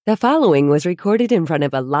The following was recorded in front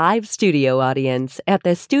of a live studio audience at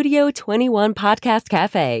the Studio 21 Podcast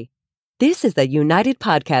Cafe. This is the United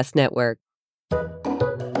Podcast Network.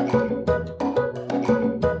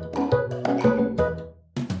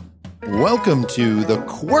 Welcome to the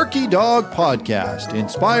Quirky Dog Podcast,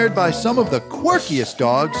 inspired by some of the quirkiest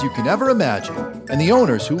dogs you can ever imagine and the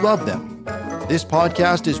owners who love them. This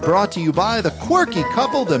podcast is brought to you by the quirky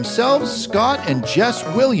couple themselves, Scott and Jess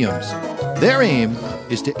Williams. Their aim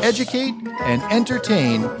is to educate and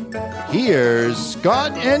entertain. Here's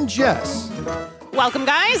Scott and Jess. Welcome,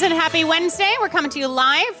 guys, and happy Wednesday. We're coming to you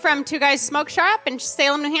live from Two Guys Smoke Shop in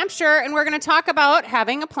Salem, New Hampshire, and we're going to talk about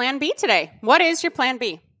having a plan B today. What is your plan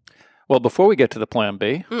B? Well, before we get to the plan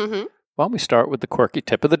B, why don't we start with the quirky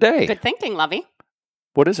tip of the day? Good thinking, Lovey.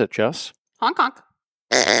 What is it, Jess? Honk, honk.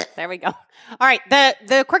 There we go. All right.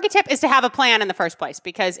 The quirky tip is to have a plan in the first place,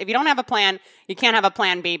 because if you don't have a plan, you can't have a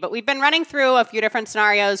plan B. But we've been running through a few different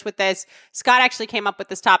scenarios with this. Scott actually came up with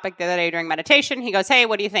this topic the other day during meditation. He goes, hey,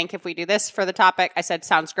 what do you think if we do this for the topic? I said,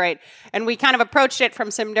 sounds great. And we kind of approached it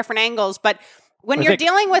from some different angles. But when you're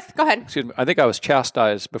dealing with, go ahead. Excuse me. I think I was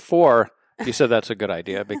chastised before you said that's a good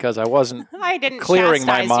idea, because I wasn't clearing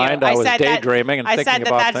my mind. I was daydreaming and thinking about things.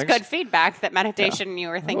 I said that's good feedback, that meditation you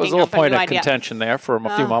were thinking of a little point of contention there for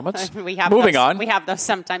a few moments. Moving on. We have those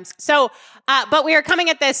sometimes. So, but we are coming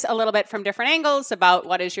at this a little bit from different angles about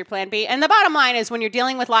what is your plan B. And the bottom line is, when you're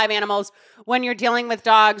dealing with live animals, when you're dealing with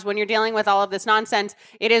dogs, when you're dealing with all of this nonsense,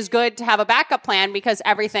 it is good to have a backup plan, because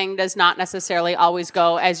everything does not necessarily always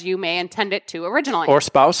go as you may intend it to originally. Or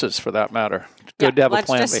spouses, for that matter. Good to have a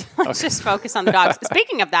plan B. Let's just focus on the dogs.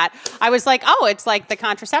 Speaking of that, I was like, oh, it's like the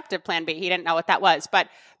contraceptive plan B. He didn't know what that was, but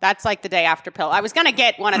that's like the day after pill. I was going to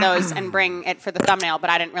get one of those and bring it for the thumbnail, but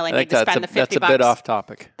I didn't really need to spend the $50. That's a bit off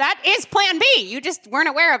topic. That is plan B. You just weren't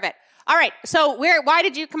aware of it. All right. So why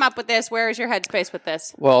did you come up with this? Where is your headspace with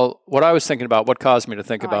this? Well, what I was thinking about, what caused me to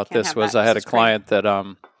think about this was I had a client that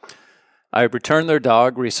I returned their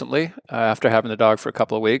dog recently after having the dog for a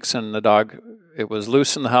couple of weeks, and the dog, it was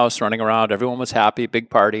loose in the house, running around. Everyone was happy, big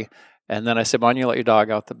party. And then I said, why don't you let your dog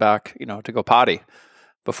out the back, to go potty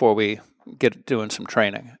before we get doing some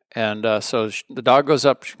training. And so the dog goes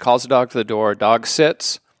up, she calls the dog to the door, dog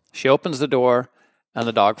sits, she opens the door, and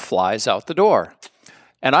the dog flies out the door.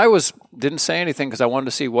 And I didn't say anything because I wanted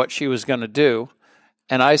to see what she was going to do.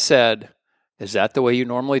 And I said, is that the way you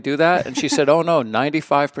normally do that? And she said, oh no,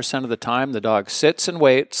 95% of the time the dog sits and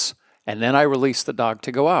waits, and then I release the dog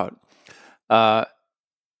to go out. And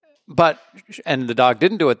the dog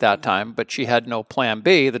didn't do it that time, but she had no plan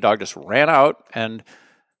B. The dog just ran out, and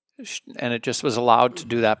it just was allowed to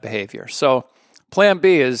do that behavior. So plan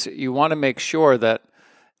B is, you want to make sure that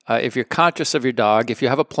if you're conscious of your dog, if you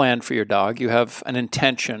have a plan for your dog, you have an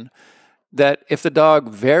intention, that if the dog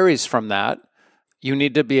varies from that, you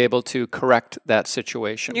need to be able to correct that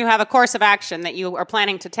situation. You have a course of action that you are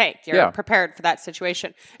planning to take. You're prepared for that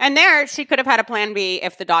situation. And there, she could have had a plan B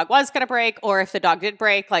if the dog was going to break, or if the dog did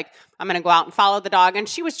break, like, I'm going to go out and follow the dog. And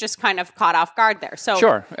she was just kind of caught off guard there. So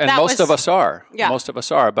sure. And most of us are. Yeah. Most of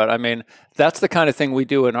us are. But I mean, that's the kind of thing we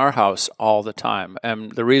do in our house all the time.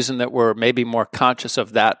 And the reason that we're maybe more conscious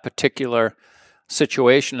of that particular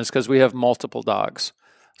situation is because we have multiple dogs.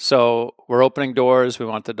 So we're opening doors. We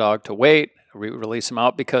want the dog to wait. Release them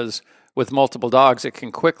out, because with multiple dogs, it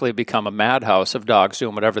can quickly become a madhouse of dogs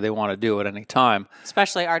doing whatever they want to do at any time.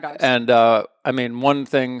 Especially our dogs. And one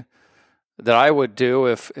thing that I would do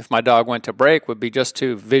if my dog went to break would be just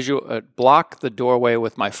to block the doorway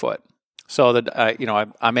with my foot, so that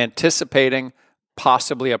I'm anticipating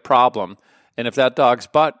possibly a problem. And if that dog's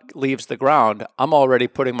butt leaves the ground, I'm already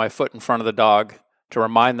putting my foot in front of the dog to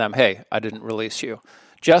remind them, hey, I didn't release you.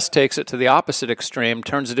 Jess takes it to the opposite extreme,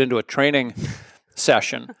 turns it into a training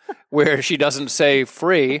session where she doesn't say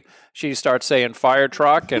free. She starts saying fire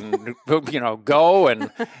truck and, go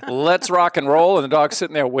and let's rock and roll. And the dog's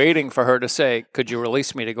sitting there waiting for her to say, could you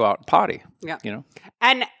release me to go out and potty? Yeah.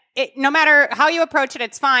 And no matter how you approach it,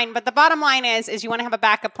 it's fine. But the bottom line is you want to have a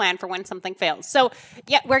backup plan for when something fails. So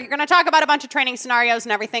we're going to talk about a bunch of training scenarios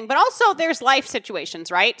and everything, but also there's life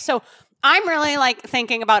situations, right? So I'm really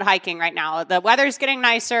thinking about hiking right now. The weather's getting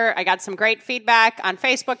nicer. I got some great feedback on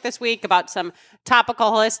Facebook this week about some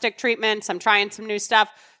topical holistic treatments. I'm trying some new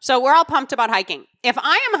stuff. So we're all pumped about hiking. If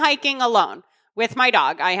I am hiking alone with my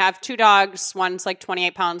dog, I have two dogs. One's like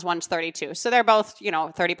 28 pounds, one's 32. So they're both,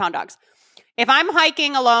 30-pound dogs. If I'm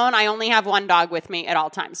hiking alone, I only have one dog with me at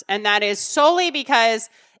all times. And that is solely because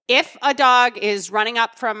If a dog is running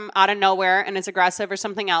up from out of nowhere and is aggressive or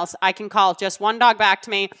something else, I can call just one dog back to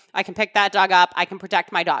me. I can pick that dog up. I can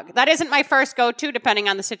protect my dog. That isn't my first go-to, depending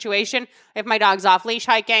on the situation. If my dog's off leash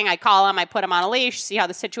hiking, I call him, I put him on a leash, see how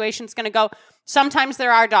the situation's going to go. Sometimes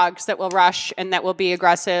there are dogs that will rush and that will be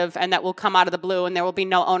aggressive and that will come out of the blue and there will be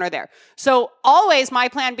no owner there. So always my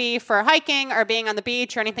plan B for hiking or being on the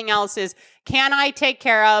beach or anything else is, can I take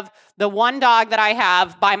care of the one dog that I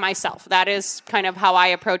have by myself? That is kind of how I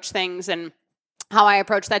approach things and how I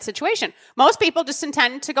approach that situation. Most people just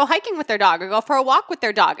intend to go hiking with their dog or go for a walk with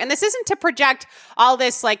their dog. And this isn't to project all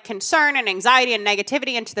this like concern and anxiety and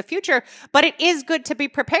negativity into the future, but it is good to be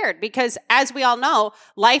prepared because as we all know,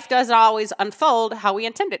 life doesn't always unfold how we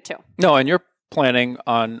intend it to. No, and you're planning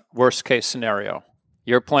on worst case scenario.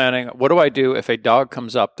 You're planning, what do I do if a dog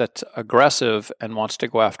comes up that's aggressive and wants to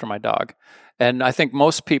go after my dog? And I think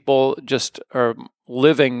most people just are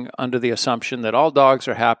living under the assumption that all dogs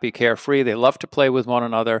are happy, carefree, they love to play with one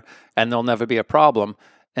another, and there'll never be a problem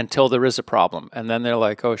until there is a problem. And then they're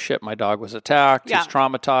like, oh shit, my dog was attacked, he's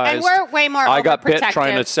traumatized. And we're way more overprotective. I got bit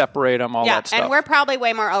trying to separate him, all that stuff. And we're probably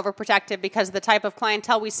way more overprotective because of the type of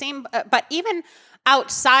clientele we seem, but even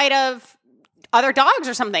outside of other dogs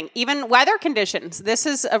or something, even weather conditions. This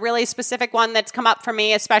is a really specific one that's come up for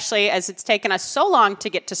me, especially as it's taken us so long to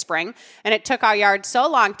get to spring and it took our yard so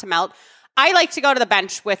long to melt. I like to go to the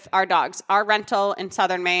bench with our dogs. Our rental in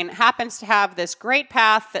Southern Maine happens to have this great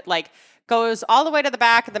path that like goes all the way to the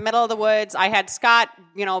back of the middle of the woods. I had Scott,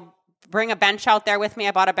 bring a bench out there with me.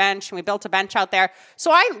 I bought a bench and we built a bench out there.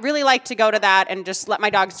 So I really like to go to that and just let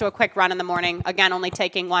my dogs do a quick run in the morning. Again, only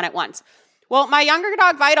taking one at once. Well, my younger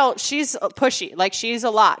dog, Vital, she's pushy. Like, she's a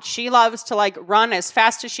lot. She loves to, like, run as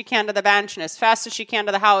fast as she can to the bench and as fast as she can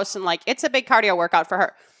to the house. And, like, it's a big cardio workout for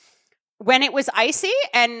her. When it was icy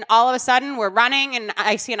and all of a sudden we're running and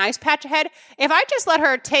I see an ice patch ahead, if I just let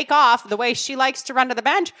her take off the way she likes to run to the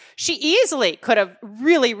bench, she easily could have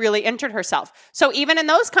really, really injured herself. So even in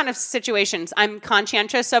those kind of situations, I'm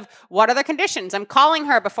conscientious of what are the conditions. I'm calling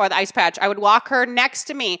her before the ice patch. I would walk her next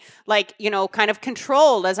to me, like, kind of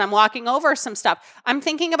controlled as I'm walking over some stuff. I'm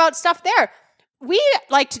thinking about stuff there. We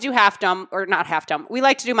like to do Half Dome, or not Half Dome. We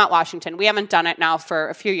like to do Mount Washington. We haven't done it now for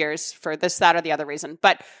a few years for this, that, or the other reason.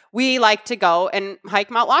 But we like to go and hike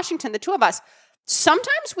Mount Washington, the two of us.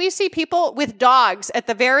 Sometimes we see people with dogs at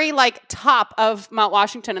the very top of Mount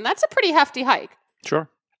Washington, and that's a pretty hefty hike. Sure.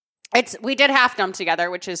 We did Half Dome together,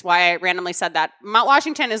 which is why I randomly said that. Mount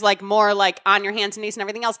Washington is more on your hands and knees and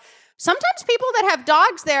everything else. Sometimes people that have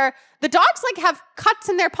dogs there, the dogs have cuts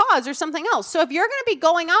in their paws or something else. So if you're going to be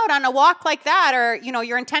going out on a walk like that, or,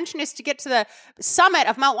 your intention is to get to the summit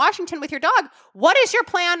of Mount Washington with your dog, what is your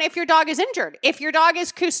plan if your dog is injured? If your dog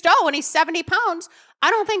is Cousteau and he's 70 pounds, I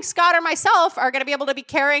don't think Scott or myself are going to be able to be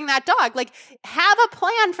carrying that dog. Have a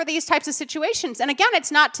plan for these types of situations. And again,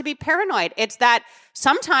 it's not to be paranoid. It's that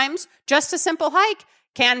sometimes just a simple hike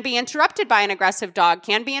can be interrupted by an aggressive dog,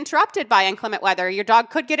 can be interrupted by inclement weather. Your dog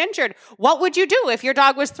could get injured. What would you do if your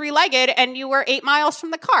dog was 3-legged and you were 8 miles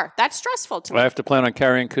from the car? That's stressful to me. I have to plan on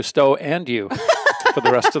carrying Cousteau and you for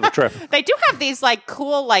the rest of the trip. They do have these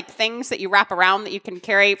cool things that you wrap around that you can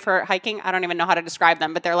carry for hiking. I don't even know how to describe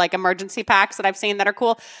them, but they're emergency packs that I've seen that are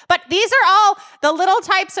cool. But these are all the little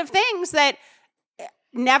types of things that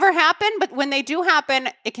never happen, but when they do happen,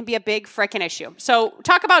 it can be a big frickin' issue. So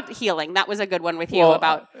talk about healing. That was a good one with you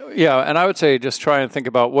about. Yeah, and I would say just try and think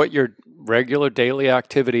about what your regular daily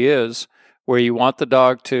activity is, where you want the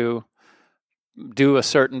dog to do a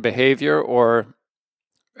certain behavior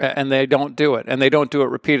and they don't do it, and they don't do it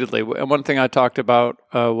repeatedly. And one thing I talked about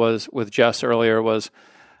was with Jess earlier was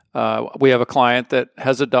we have a client that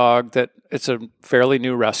has a dog that it's a fairly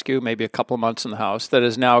new rescue, maybe a couple of months in the house, that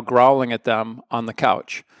is now growling at them on the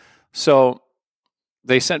couch. So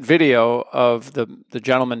they sent video of the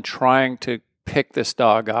gentleman trying to pick this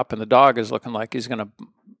dog up, and the dog is looking like he's going to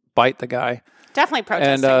bite the guy. Definitely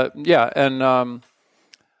protesting.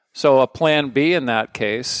 So a plan B in that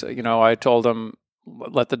case, I told him,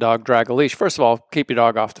 let the dog drag a leash. First of all, keep your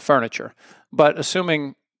dog off the furniture. But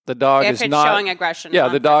assuming the dog is not showing aggression. Yeah,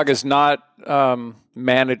 the dog is not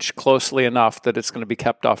managed closely enough that it's going to be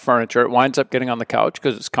kept off furniture. It winds up getting on the couch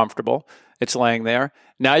because it's comfortable. It's laying there.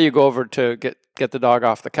 Now you go over to get the dog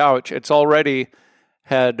off the couch. It's already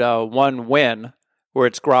had one win where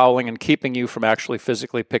it's growling and keeping you from actually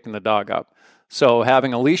physically picking the dog up. So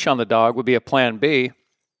having a leash on the dog would be a plan B,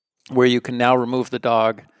 where you can now remove the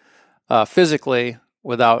dog physically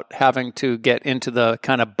without having to get into the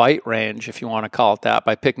kind of bite range, if you want to call it that,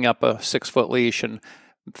 by picking up a 6-foot leash and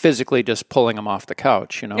physically just pulling them off the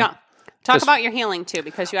couch, Yeah. Talk about your healing too,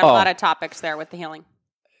 because you have a lot of topics there with the healing.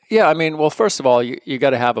 Yeah, I mean, well, first of all, you got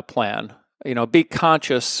to have a plan. Be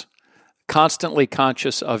constantly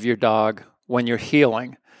conscious of your dog when you're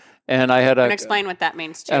healing. And I had explain what that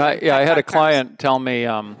means too. And I had a client tell me,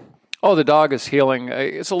 the dog is healing.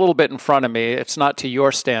 It's a little bit in front of me. It's not to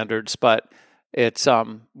your standards, but it's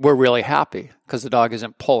we're really happy because the dog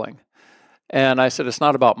isn't pulling. And I said, it's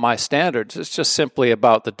not about my standards. It's just simply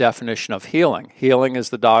about the definition of healing. Healing is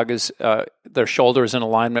the dog is, their shoulder is in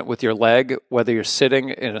alignment with your leg, whether you're sitting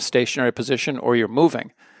in a stationary position or you're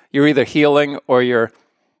moving. You're either healing or you're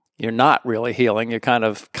not really healing. You're kind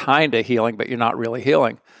of healing, but you're not really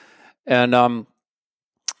healing. And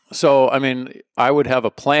so, I mean, I would have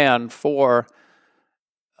a plan for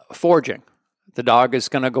foraging. The dog is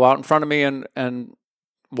going to go out in front of me, and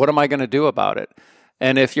what am I going to do about it?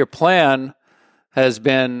 And if your plan has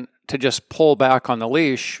been to just pull back on the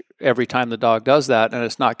leash every time the dog does that and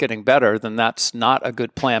it's not getting better, then that's not a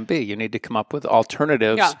good plan B. You need to come up with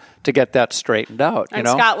alternatives to get that straightened out. And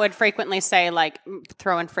Scott would frequently say, like,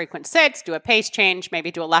 throw in frequent sits, do a pace change,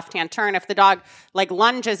 maybe do a left-hand turn. If the dog, like,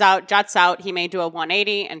 lunges out, juts out, he may do a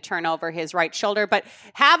 180 and turn over his right shoulder. But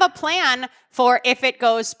have a plan for if it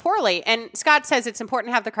goes poorly. And Scott says it's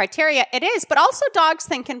important to have the criteria. It is, but also dogs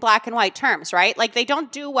think in black and white terms, right? Like, they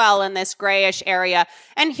don't do well in this grayish area.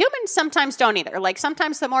 And humans sometimes don't either. Like,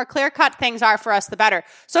 sometimes the more clear-cut things are for us, the better.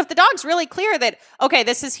 So if the dog's really clear that, okay,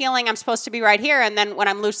 this is healing, I'm supposed to be right here, and then when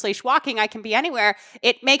I'm loose leash walking, I can be anywhere,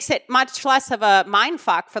 it makes it much less of a mind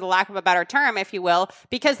fuck, for the lack of a better term, if you will,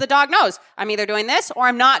 because the dog knows I'm either doing this or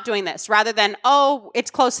I'm not doing this, rather than,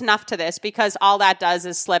 it's close enough to this, because all that does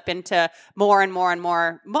is slip into more and more and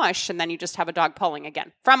more mush, and then you just have a dog pulling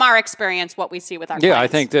again. From our experience, what we see with our clients. I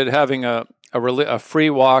think that having a free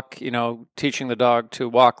walk, teaching the dog to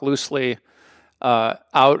walk loosely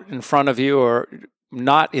out in front of you or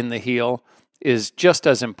not in the heel is just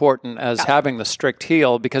as important as having the strict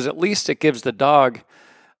heel, because at least it gives the dog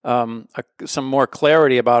some more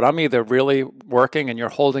clarity about, I'm either really working and you're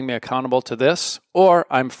holding me accountable to this, or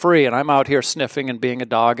I'm free and I'm out here sniffing and being a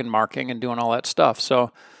dog and marking and doing all that stuff.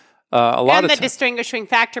 So and the distinguishing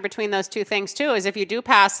factor between those two things too is if you do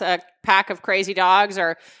pass a pack of crazy dogs,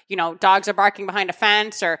 or dogs are barking behind a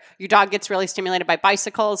fence, or your dog gets really stimulated by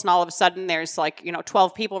bicycles, and all of a sudden there's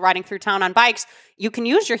 12 people riding through town on bikes, you can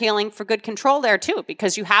use your healing for good control there too,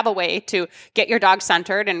 because you have a way to get your dog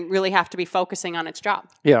centered and really have to be focusing on its job.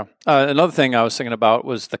 Yeah. Another thing I was thinking about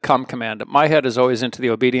was the come command. My head is always into the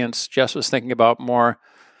obedience. Jess was thinking about more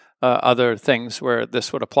other things where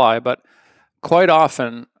this would apply, but quite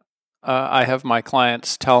often I have my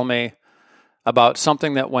clients tell me about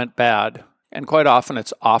something that went bad, and quite often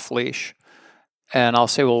it's off leash. And I'll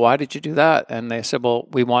say, well, why did you do that? And they said, well,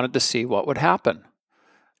 we wanted to see what would happen.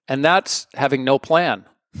 And that's having no plan.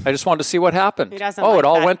 I just wanted to see what happened. It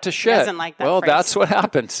all went to shit. He doesn't like that Well, phrase. That's what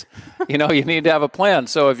happens. You need to have a plan.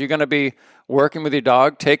 So if you're going to be working with your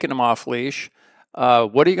dog, taking him off leash,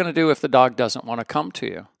 what are you going to do if the dog doesn't want to come to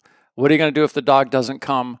you? What are you going to do if the dog doesn't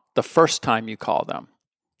come the first time you call them?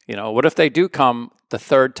 What if they do come the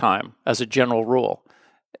third time as a general rule?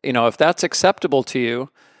 If that's acceptable to you,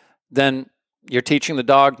 then you're teaching the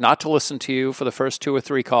dog not to listen to you for the first 2 or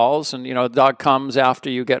 3 calls. And, the dog comes after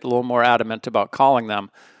you get a little more adamant about calling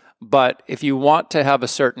them. But if you want to have a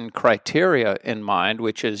certain criteria in mind,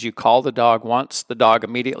 which is you call the dog once, the dog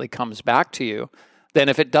immediately comes back to you, then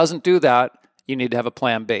if it doesn't do that, you need to have a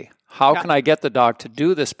plan B. How can I get the dog to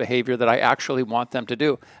do this behavior that I actually want them to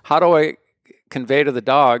do? How do I convey to the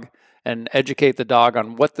dog and educate the dog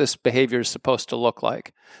on what this behavior is supposed to look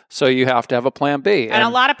like? So you have to have a plan B. And a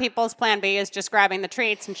lot of people's plan B is just grabbing the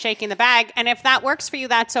treats and shaking the bag. And if that works for you,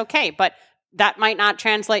 that's okay. But that might not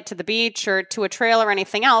translate to the beach or to a trail or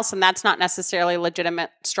anything else. And that's not necessarily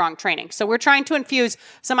legitimate, strong training. So we're trying to infuse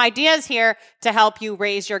some ideas here to help you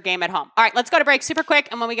raise your game at home. All right, let's go to break super quick.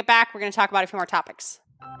 And when we get back, we're going to talk about a few more topics.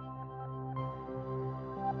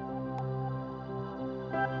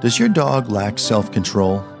 Does your dog lack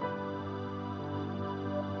self-control?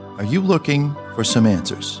 Are you looking for some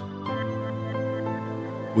answers?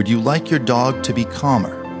 Would you like your dog to be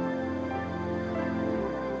calmer?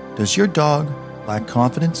 Does your dog lack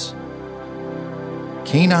confidence?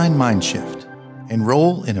 Canine Mindshift.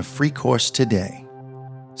 Enroll in a free course today.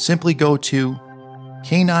 Simply go to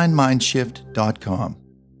caninemindshift.com.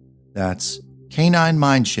 That's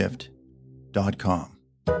caninemindshift.com.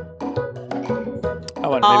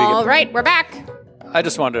 All right, we're back. I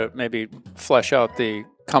just wanted to maybe flesh out the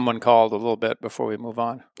come when called a little bit before we move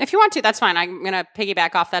on. If you want to, that's fine. I'm going to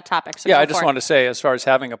piggyback off that topic. So I just wanted to say, as far as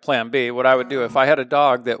having a plan B, what I would do if I had a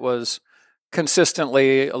dog that was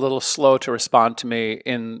consistently a little slow to respond to me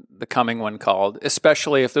in the coming when called,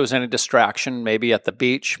 especially if there was any distraction, maybe at the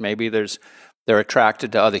beach, maybe they're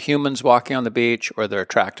attracted to other humans walking on the beach, or they're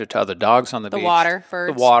attracted to other dogs on the beach. The water,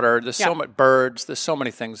 birds. The water. There's so much birds. There's so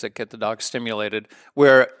many things that get the dog stimulated,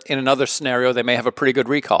 where in another scenario, they may have a pretty good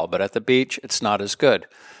recall, but at the beach, it's not as good.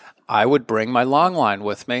 I would bring my long line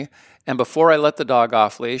with me, and before I let the dog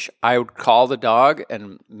off leash, I would call the dog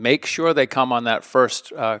and make sure they come on that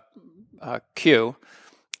first cue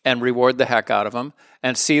and reward the heck out of them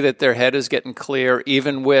and see that their head is getting clear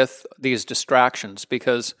even with these distractions,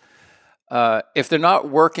 because if they're not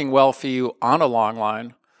working well for you on a long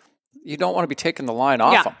line, you don't want to be taking the line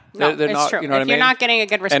off them. No, they're it's not, true. You know what I mean? If you're not getting a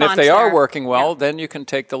good response, and if they are working well, then you can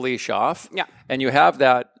take the leash off. Yeah. And you have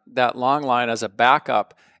that long line as a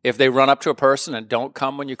backup. If they run up to a person and don't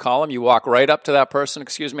come when you call them, you walk right up to that person.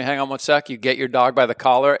 Excuse me, hang on one sec. You get your dog by the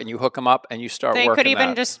collar and you hook them up and you start working. They could even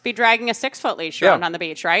that. just be dragging a 6-foot leash around on the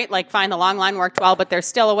beach, right? Like, fine, the long line worked well, but there's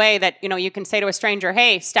still a way that, you know, you can say to a stranger,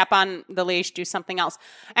 hey, step on the leash, do something else.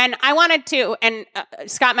 And I wanted to, and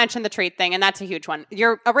Scott mentioned the treat thing, and that's a huge one.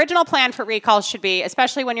 Your original plan for recalls should be,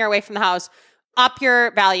 especially when you're away from the house, up your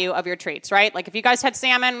value of your treats, right? Like, if you guys had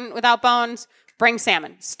salmon without bones, bring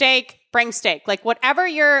salmon. Steak, bring steak. Like, whatever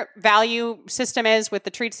your value system is with the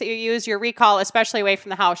treats that you use, your recall, especially away from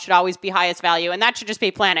the house, should always be highest value. And that should just be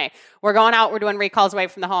plan A. We're going out, we're doing recalls away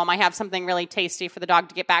from the home. I have something really tasty for the dog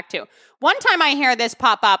to get back to. One time I hear this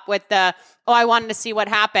pop up with the, I wanted to see what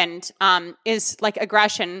happened, is like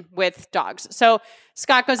aggression with dogs. So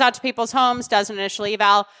Scott goes out to people's homes, does an initial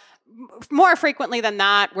eval. More frequently than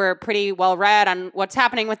not, we're pretty well read on what's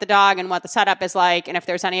happening with the dog and what the setup is like. And if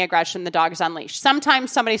there's any aggression, the dog is unleashed. Sometimes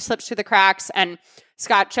somebody slips through the cracks and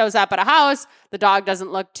Scott shows up at a house. The dog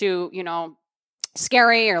doesn't look too,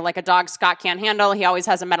 scary or like a dog Scott can't handle. He always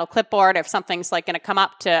has a metal clipboard if something's like going to come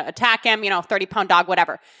up to attack him, 30-pound dog,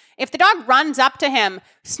 whatever. If the dog runs up to him,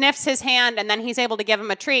 sniffs his hand, and then he's able to give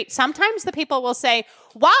him a treat, sometimes the people will say,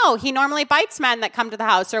 wow, he normally bites men that come to the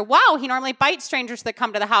house, or wow, he normally bites strangers that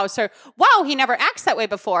come to the house, or wow, he never acts that way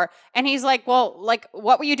before. And he's like, well, like,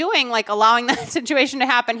 what were you doing, like allowing that situation to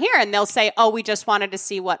happen here? And they'll say, oh, we just wanted to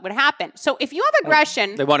see what would happen. So if you have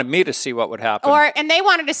aggression... They wanted me to see what would happen. And they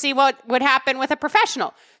wanted to see what would happen with a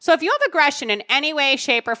professional. So if you have aggression in any way,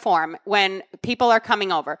 shape, or form when people are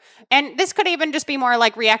coming over, and this could even just be more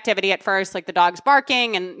like reactivity at first, like the dog's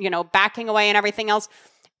barking and, backing away and everything else,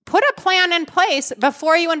 put a plan in place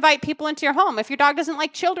before you invite people into your home. If your dog doesn't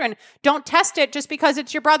like children, don't test it just because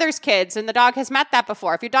it's your brother's kids and the dog has met that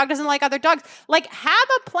before. If your dog doesn't like other dogs, have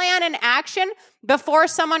a plan in action before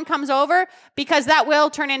someone comes over, because that will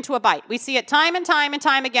turn into a bite. We see it time and time and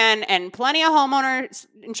time again, and plenty of homeowners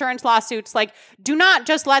insurance lawsuits. Do not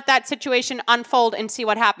just let that situation unfold and see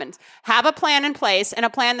what happens. Have a plan in place, and a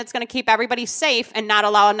plan that's going to keep everybody safe and not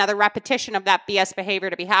allow another repetition of that BS behavior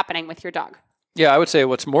to be happening with your dog. Yeah, I would say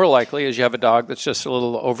what's more likely is you have a dog that's just a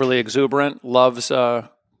little overly exuberant, loves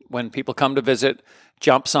when people come to visit,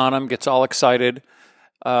 jumps on them, gets all excited.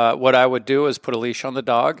 What I would do is put a leash on the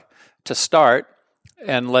dog to start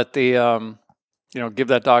and let the, give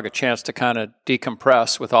that dog a chance to kind of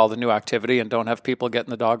decompress with all the new activity and don't have people getting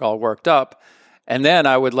the dog all worked up. And then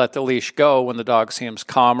I would let the leash go when the dog seems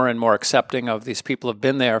calmer and more accepting of these people have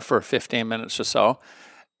been there for 15 minutes or so.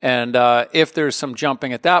 And if there's some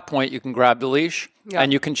jumping at that point, you can grab the leash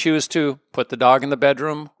and you can choose to put the dog in the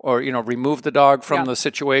bedroom or, remove the dog from the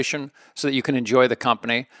situation so that you can enjoy the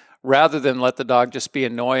company rather than let the dog just be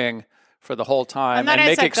annoying for the whole time and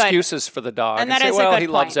make excuses for the dog and say, well, he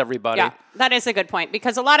loves everybody. Yeah, that is a good point,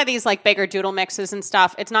 because a lot of these bigger doodle mixes and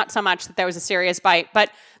stuff, it's not so much that there was a serious bite, but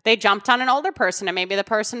they jumped on an older person and maybe the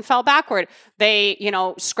person fell backward. They,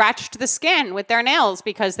 scratched the skin with their nails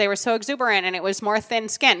because they were so exuberant and it was more thin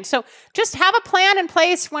skin. So just have a plan in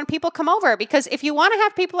place when people come over, because if you want to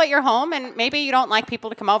have people at your home and maybe you don't like people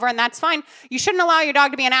to come over, and that's fine, you shouldn't allow your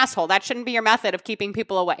dog to be an asshole. That shouldn't be your method of keeping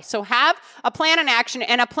people away. So have a plan in action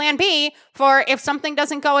and a plan B for if something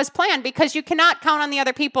doesn't go as planned, because you cannot count on the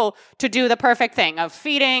other people to do the perfect thing of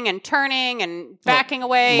feeding and turning and backing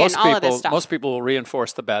away and all of this stuff. Most people will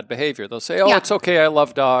reinforce the bad behavior. They'll say, it's okay, I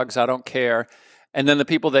love dogs, I don't care. And then the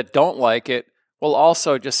people that don't like it will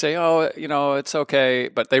also just say, it's okay,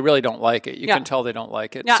 but they really don't like it. You can tell they don't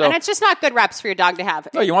like it. Yeah, and it's just not good reps for your dog to have.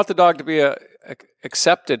 No, you want the dog to be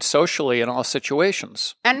accepted socially in all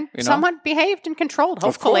situations. And somewhat behaved and controlled,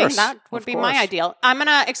 hopefully. That would be my ideal. I'm going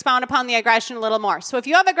to expound upon the aggression a little more. So if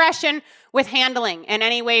you have aggression with handling in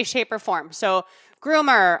any way, shape, or form, so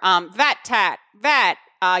groomer, vet,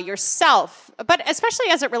 yourself, but especially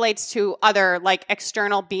as it relates to other like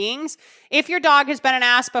external beings. If your dog has been an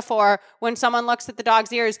ass before, when someone looks at the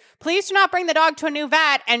dog's ears, please do not bring the dog to a new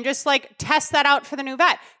vet and just like test that out for the new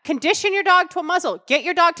vet. Condition your dog to a muzzle. Get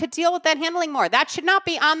your dog to deal with that handling more. That should not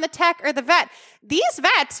be on the tech or the vet. These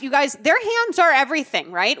vets, you guys, their hands are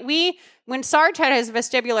everything, right? When Sarge had his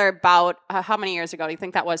vestibular bout, how many years ago do you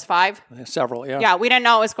think that was? 5? Several, yeah. Yeah, we didn't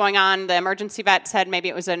know what was going on. The emergency vet said maybe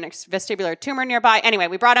it was a vestibular tumor nearby. Anyway,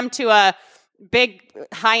 we brought him to a big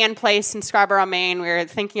high-end place in Scarborough, Maine. We were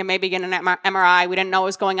thinking of maybe getting an MRI. We didn't know what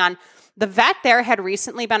was going on. The vet there had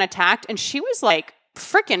recently been attacked, and she was like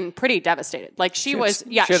freaking pretty devastated. Like she had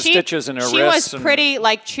stitches in her wrists. She was pretty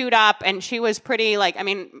like chewed up, and she was pretty like, I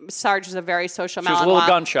mean, Sarge is a very social She was a little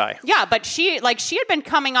gun shy. Yeah, but she had been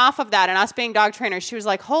coming off of that, and us being dog trainers, she was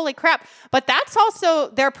like, holy crap. But that's also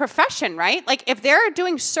their profession, right? Like if they're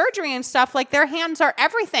doing surgery and stuff, like their hands are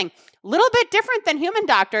everything. Little bit different than human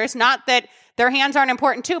doctors, not that their hands aren't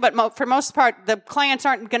important too, but for most part, the clients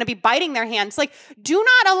aren't going to be biting their hands. Like, do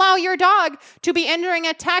not allow your dog to be injuring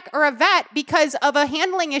a tech or a vet because of a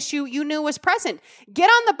handling issue you knew was present. Get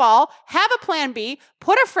on the ball, have a plan B,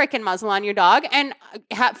 put a freaking muzzle on your dog, and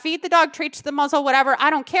feed the dog treats to the muzzle, whatever, I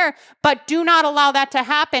don't care. But do not allow that to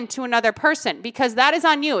happen to another person because that is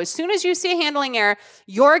on you. As soon as you see a handling error,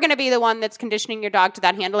 you're going to be the one that's conditioning your dog to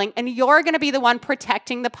that handling, and you're going to be the one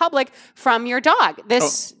protecting the public from your dog.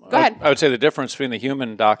 Go ahead. I would say the difference between the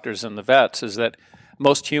human doctors and the vets is that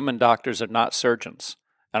most human doctors are not surgeons.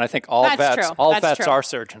 And I think all vets are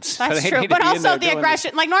surgeons. That's true. But also the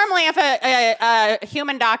aggression. Like normally if a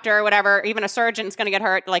human doctor or whatever, even a surgeon is going to get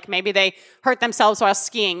hurt, like maybe they hurt themselves while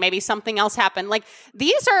skiing, maybe something else happened. Like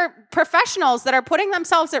these are professionals that are putting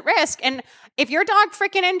themselves at risk. And if your dog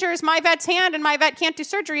freaking injures my vet's hand and my vet can't do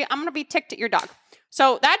surgery, I'm going to be ticked at your dog.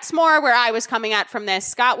 So that's more where I was coming at from this.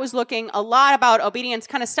 Scott was looking a lot about obedience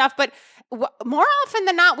kind of stuff, but more often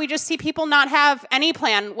than not, we just see people not have any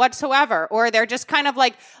plan whatsoever, or they're just kind of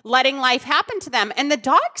like letting life happen to them. And the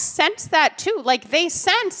dogs sense that too. Like they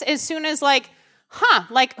sense as soon as like,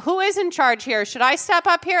 like who is in charge here? Should I step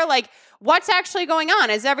up here? Like what's actually going on?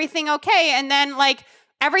 Is everything okay? And then like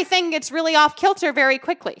everything gets really off kilter very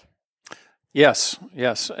quickly. Yes.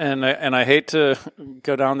 And I hate to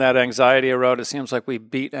go down that anxiety road. It seems like we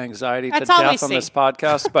beat anxiety to death on this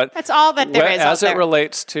podcast, but that's all that there is. As it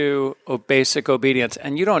relates to basic obedience,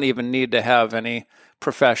 and you don't even need to have any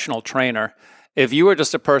professional trainer. If you are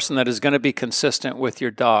just a person that is going to be consistent with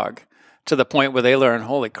your dog to the point where they learn,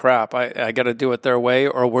 holy crap, I got to do it their way,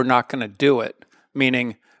 or we're not going to do it,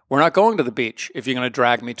 meaning we're not going to the beach if you're going to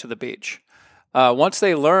drag me to the beach. Once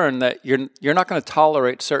they learn that you're not going to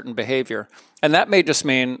tolerate certain behavior, and that may just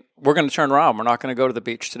mean we're going to turn around, we're not going to go to the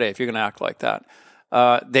beach today if you're going to act like that,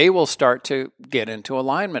 they will start to get into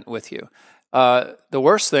alignment with you. The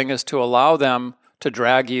worst thing is to allow them to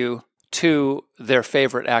drag you to their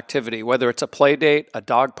favorite activity, whether it's a play date, a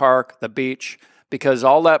dog park, the beach, because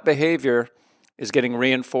all that behavior is getting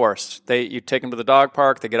reinforced. You take them to the dog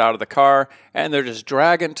park, they get out of the car, and they're just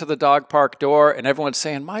dragging to the dog park door, and everyone's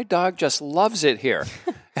saying, my dog just loves it here.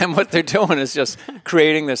 And what they're doing is just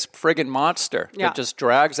creating this friggin' monster that just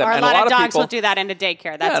drags them. Or a lot of dogs will do that into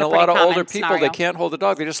daycare. That's and a lot of older people, they can't hold the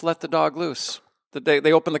dog. They just let the dog loose.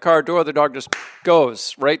 They open the car door, the dog just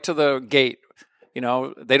goes right to the gate. You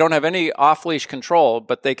know, they don't have any off-leash control,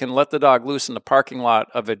 but they can let the dog loose in the parking lot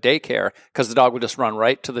of a daycare because the dog will just run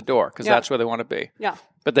right to the door because that's where they want to be. Yeah.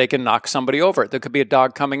 But they can knock somebody over. There could be a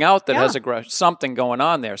dog coming out that has something going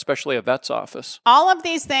on there, especially a vet's office. All of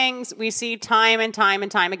these things we see time and time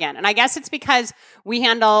and time again. And I guess it's because we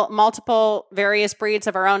handle multiple various breeds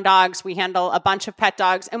of our own dogs. We handle a bunch of pet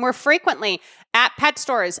dogs, and we're frequently at pet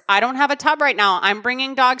stores. I don't have a tub right now. I'm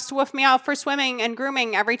bringing dogs to Woof Me Out for swimming and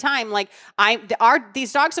grooming every time. Like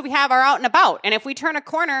these dogs that we have are out and about. And if we turn a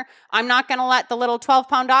corner, I'm not going to let the little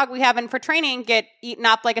 12-pound dog we have in for training get eaten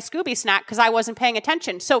up like a Scooby snack because I wasn't paying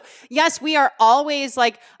attention. So yes, we are always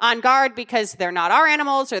like on guard because they're not our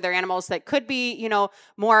animals, or they're animals that could be, you know,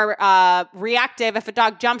 more reactive if a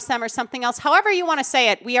dog jumps them or something else. However you want to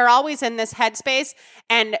say it, we are always in this headspace,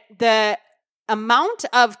 and the amount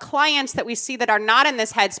of clients that we see that are not in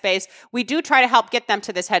this headspace, we do try to help get them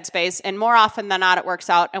to this headspace. And more often than not, it works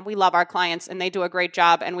out. And we love our clients and they do a great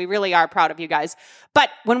job. And we really are proud of you guys. But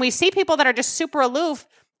when we see people that are just super aloof,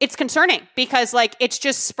 it's concerning because like it's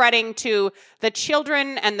just spreading to the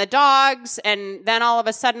children and the dogs, and then all of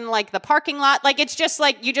a sudden like the parking lot, like it's just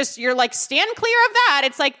like you're like stand clear of that.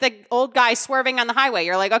 It's like the old guy swerving on the highway.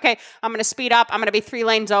 You're like, okay, I'm going to speed up. I'm going to be 3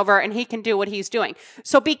 lanes over, and he can do what he's doing.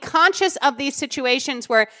 So be conscious of these situations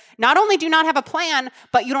where not only do you not have a plan,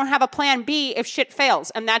 but you don't have a plan B if shit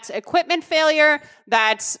fails, and that's equipment failure,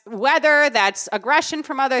 that's weather, that's aggression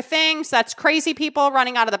from other things, that's crazy people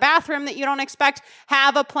running out of the bathroom that you don't expect.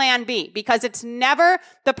 Have a plan B, because it's never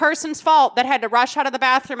the person's fault that had to rush out of the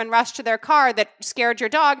bathroom and rush to their car that scared your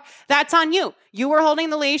dog. That's on you. You were holding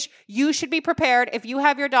the leash. You should be prepared if you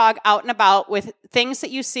have your dog out and about with things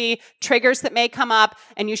that you see, triggers that may come up,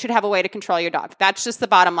 and you should have a way to control your dog. That's just the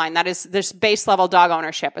bottom line. That is this base level dog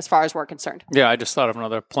ownership as far as we're concerned. Yeah, I just thought of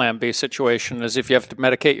another plan B situation is if you have to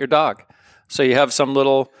medicate your dog. So you have some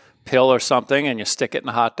little pill or something and you stick it in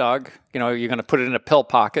a hot dog. You're going to put it in a pill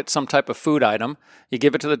pocket, some type of food item. You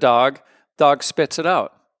give it to the dog spits it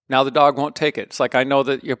out. Now the dog won't take it. It's like, I know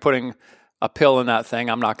that you're putting a pill in that thing.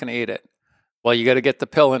 I'm not going to eat it. Well, you got to get the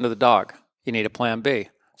pill into the dog. You need a plan B.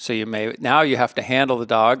 So now you have to handle the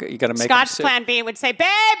dog. You got to make Scott's plan B would say, babe,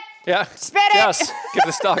 yeah, spit it. Yes, give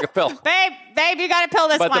this dog a pill. Babe, you got to pill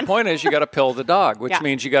this one. But the point is you got to pill the dog, which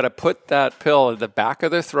means you got to put that pill at the back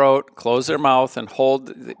of their throat, close their mouth, and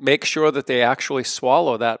make sure that they actually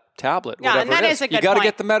swallow that tablet. Yeah, and that is a good point. You got to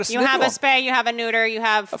get the medicine. You have a spay, you have a neuter, you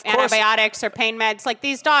have antibiotics or pain meds. Like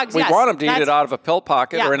these dogs, we want them to eat it out of a pill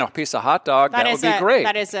pocket or in a piece of hot dog. That would be great.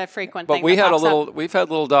 That is a frequent thing. But we've had a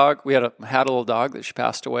little dog. We had a little dog that she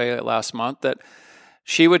passed away last month that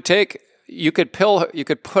she would take. You could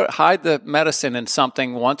hide the medicine in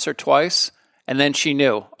something once or twice, and then she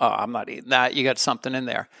knew, oh, I'm not eating that. You got something in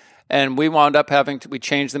there. And we wound up we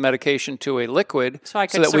changed the medication to a liquid so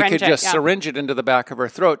that we could just syringe it into the back of her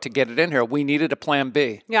throat to get it in here. We needed a plan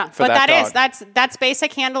B. Yeah, for but dog. that's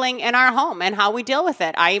basic handling in our home and how we deal with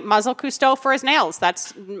it. I muzzle Cousteau for his nails.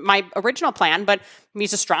 That's my original plan, but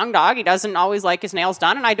he's a strong dog. He doesn't always like his nails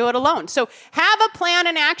done, and I do it alone. So have a plan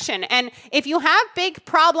in action. And if you have big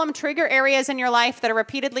problem trigger areas in your life that are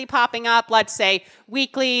repeatedly popping up, let's say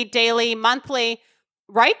weekly, daily, monthly,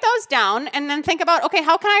 write those down and then think about, okay,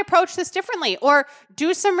 how can I approach this differently? Or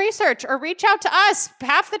do some research or reach out to us.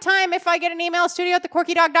 Half the time, if I get an email,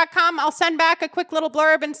 studio@thequirkydog.com, I'll send back a quick little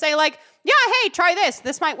blurb and say like, yeah, hey, try this.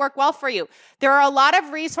 This might work well for you. There are a lot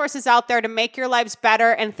of resources out there to make your lives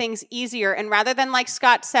better and things easier. And rather than, like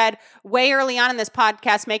Scott said way early on in this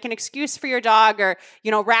podcast, make an excuse for your dog or,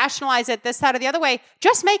 rationalize it this, that, or the other way,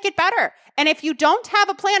 just make it better. And if you don't have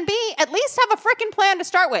a plan B, at least have a freaking plan to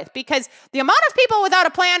start with, because the amount of people without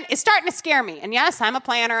a plan is starting to scare me. And yes, I'm a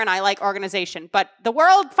planner and I like organization, but the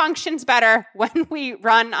world functions better when we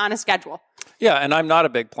run on a schedule. Yeah, and I'm not a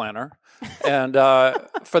big planner. And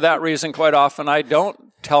for that reason, quite often, I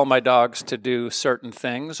don't tell my dogs to do certain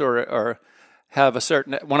things or have a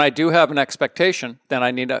certain... When I do have an expectation, then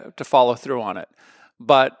I need to follow through on it.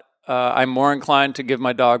 But I'm more inclined to give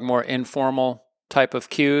my dog more informal type of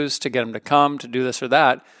cues to get him to come, to do this or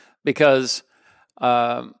that, because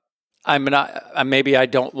maybe I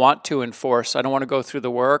don't want to enforce. I don't want to go through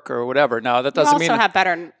the work or whatever. Now, that doesn't mean... You also have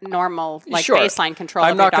better normal, baseline control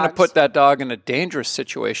I'm of your not going to dogs. put that dog in a dangerous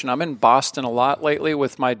situation. I'm in Boston a lot lately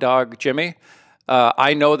with my dog, Jimmy.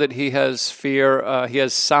 I know that he has fear. He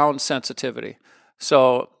has sound sensitivity.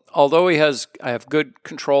 So although I have good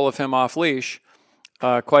control of him off leash,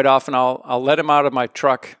 quite often I'll let him out of my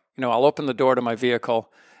truck. I'll open the door to my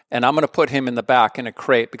vehicle, and I'm going to put him in the back in a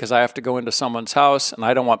crate because I have to go into someone's house, and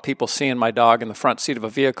I don't want people seeing my dog in the front seat of a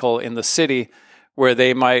vehicle in the city where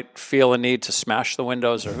they might feel a need to smash the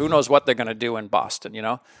windows or who knows what they're going to do in Boston,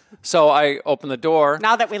 So I open the door.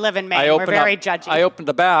 Now that we live in Maine, we're very judgy. I open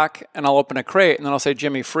the back, and I'll open a crate, and then I'll say,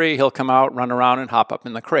 Jimmy, free. He'll come out, run around, and hop up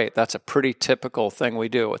in the crate. That's a pretty typical thing we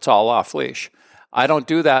do. It's all off leash. I don't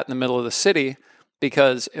do that in the middle of the city,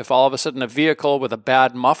 because if all of a sudden a vehicle with a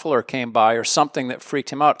bad muffler came by or something that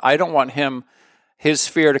freaked him out, I don't want his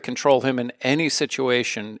fear to control him in any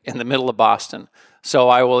situation in the middle of Boston. So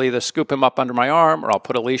I will either scoop him up under my arm or I'll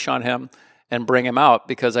put a leash on him and bring him out,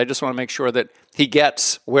 because I just want to make sure that he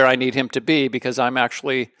gets where I need him to be, because I'm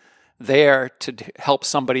actually there to help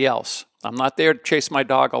somebody else. I'm not there to chase my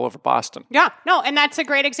dog all over Boston. Yeah, no, and that's a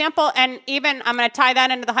great example. And even, I'm going to tie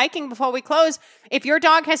that into the hiking before we close. If your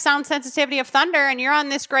dog has sound sensitivity of thunder and you're on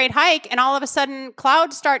this great hike and all of a sudden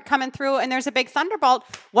clouds start coming through and there's a big thunderbolt,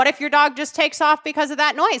 what if your dog just takes off because of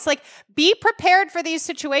that noise? Like, be prepared for these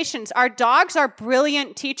situations. Our dogs are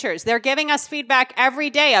brilliant teachers. They're giving us feedback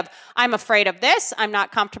every day of, I'm afraid of this. I'm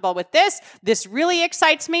not comfortable with this. This really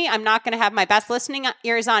excites me. I'm not going to have my best listening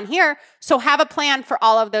ears on here. So have a plan for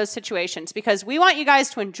all of those situations. situations, because we want you guys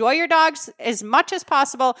to enjoy your dogs as much as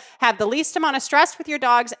possible, have the least amount of stress with your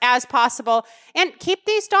dogs as possible, and keep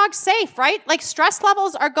these dogs safe, right? Like stress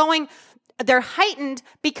levels are they're heightened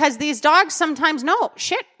because these dogs sometimes know,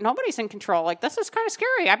 shit, nobody's in control. Like, this is kind of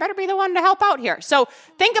scary. I better be the one to help out here. So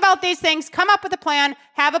think about these things, come up with a plan,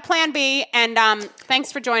 have a plan B, and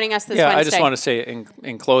thanks for joining us this Wednesday. I just want to say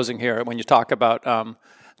in closing here, when you talk about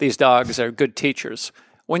these dogs are good teachers,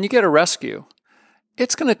 when you get a rescue,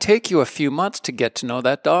 it's going to take you a few months to get to know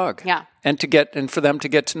that dog. Yeah. And for them to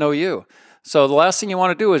get to know you. So the last thing you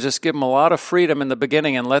want to do is just give them a lot of freedom in the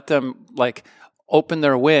beginning and let them open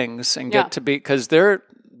their wings and get to be, because they're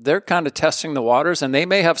kind of testing the waters, and they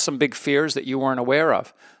may have some big fears that you weren't aware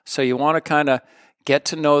of. So you want to kind of get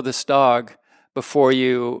to know this dog before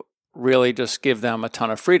you really just give them a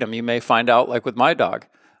ton of freedom. You may find out, like with my dog,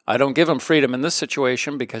 I don't give him freedom in this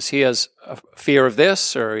situation because he has a fear of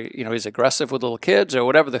this, or he's aggressive with little kids, or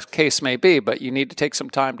whatever the case may be. But you need to take some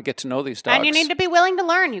time to get to know these dogs. And you need to be willing to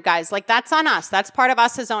learn, you guys. Like, that's on us. That's part of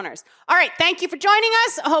us as owners. All right. Thank you for joining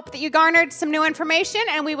us. I hope that you garnered some new information,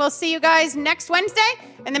 and we will see you guys next Wednesday.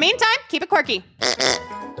 In the meantime, keep it quirky.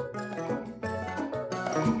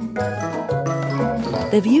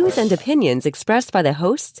 The views and opinions expressed by the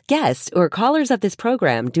hosts, guests, or callers of this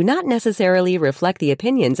program do not necessarily reflect the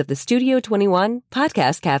opinions of the Studio 21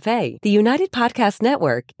 Podcast Cafe, the United Podcast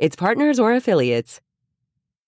Network, its partners, or affiliates.